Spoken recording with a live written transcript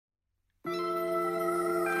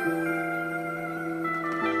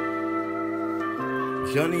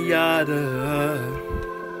Jonny Ardor,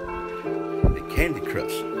 the Candy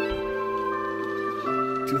Crush,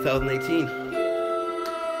 2018.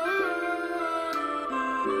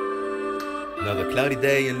 Another cloudy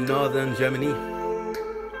day in northern Germany.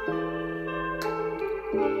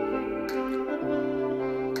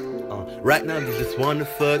 Right now you just wanna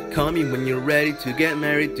fuck, call me when you're ready to get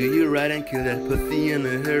married. Do you ride and kill that pussy in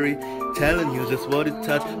a hurry? Telling you just what to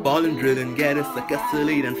touch, ballin, drillin, get it, suck a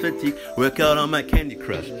sullied and fatigue. Work out on my Candy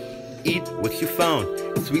Crush. Eat what you found,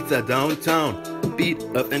 sweets are downtown. Beat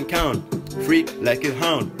up and count, freak like a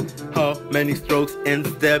hound. How many strokes and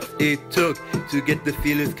steps it took to get the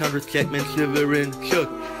feelings, countess, checkmate, shiverin, shook.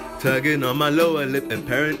 Tuggin on my lower lip,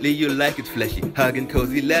 apparently you like it fleshy. Huggin,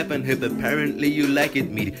 cozy lap and hip, apparently you like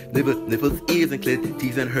it meaty. Nibble, nipples, ears and clit,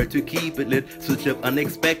 tease and her to keep it lit. Switch up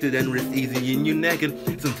unexpected and wrist easy in your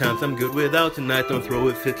nekkit. Sometimes I'm good without tonight, don't throw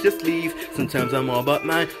it, fit your sleeve. Sometimes I'm all about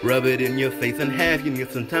mine, rub it in your face and have you near.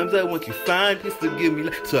 Sometimes I want you fine, please forgive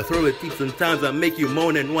me, so I throw it deep. Sometimes I make you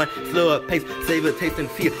moan and whine, slow up pace, savor, taste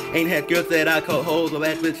and feel. Ain't had girls that I call hoes or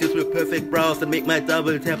bad bitches with perfect brows to make my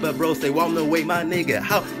double tap up bro. Say, walk away my nigga,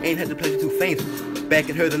 how? Ain't had the pleasure to faint. Back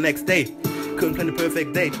at her the next day. Couldn't plan the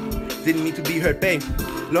perfect date. Didn't mean to be hurt, babe.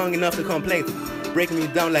 Long enough to complain. Breaking me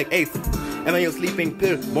down like ace. Am I your sleeping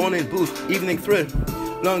pill? Morning boost, evening thrill.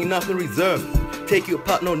 Long enough to reserve. Take you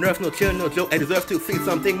apart, no nerve, no chill, no joke. I deserve to see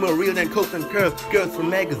something more real than coats and curves. Girls from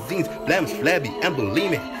magazines, blemish, flabby, and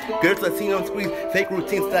bulimic. Girls I've seen on screen, fake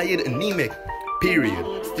routines, tired, anemic.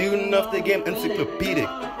 Period. Student of the game, encyclopedic.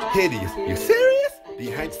 Hideous. You serious?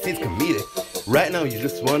 Behind the scenes comedic. Right now you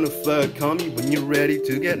just wanna fuck, call me when you're ready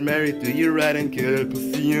to get married. Do you ride and kill a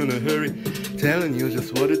pussy in a hurry? Telling you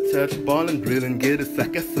just what to touch, ballin, drillin, get a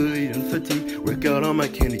sack of sullied and fatigue. Work out on my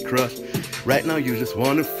Candy Crush. Right now you just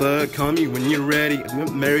wanna fuck, call me when you're ready.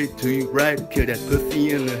 I'm married to you, right? Kill that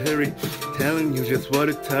pussy in a hurry. Telling you just what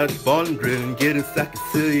to touch, ballin, drillin, get a sack of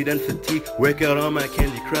sullied and fatigue. Work out on my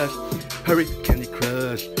Candy Crush. Hurry, Candy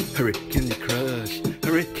Crush, hurry, Candy Crush.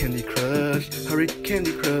 Hurry, Candy Crush, hurry,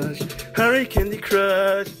 Candy Crush, hurry, Candy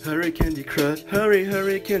Crush, hurry, Candy Crush, hurry,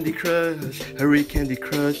 hurry, Candy Crush, hurry, Candy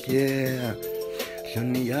Crush, yeah.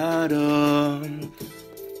 Jonny Ardor.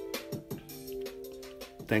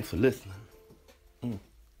 Thanks for listening.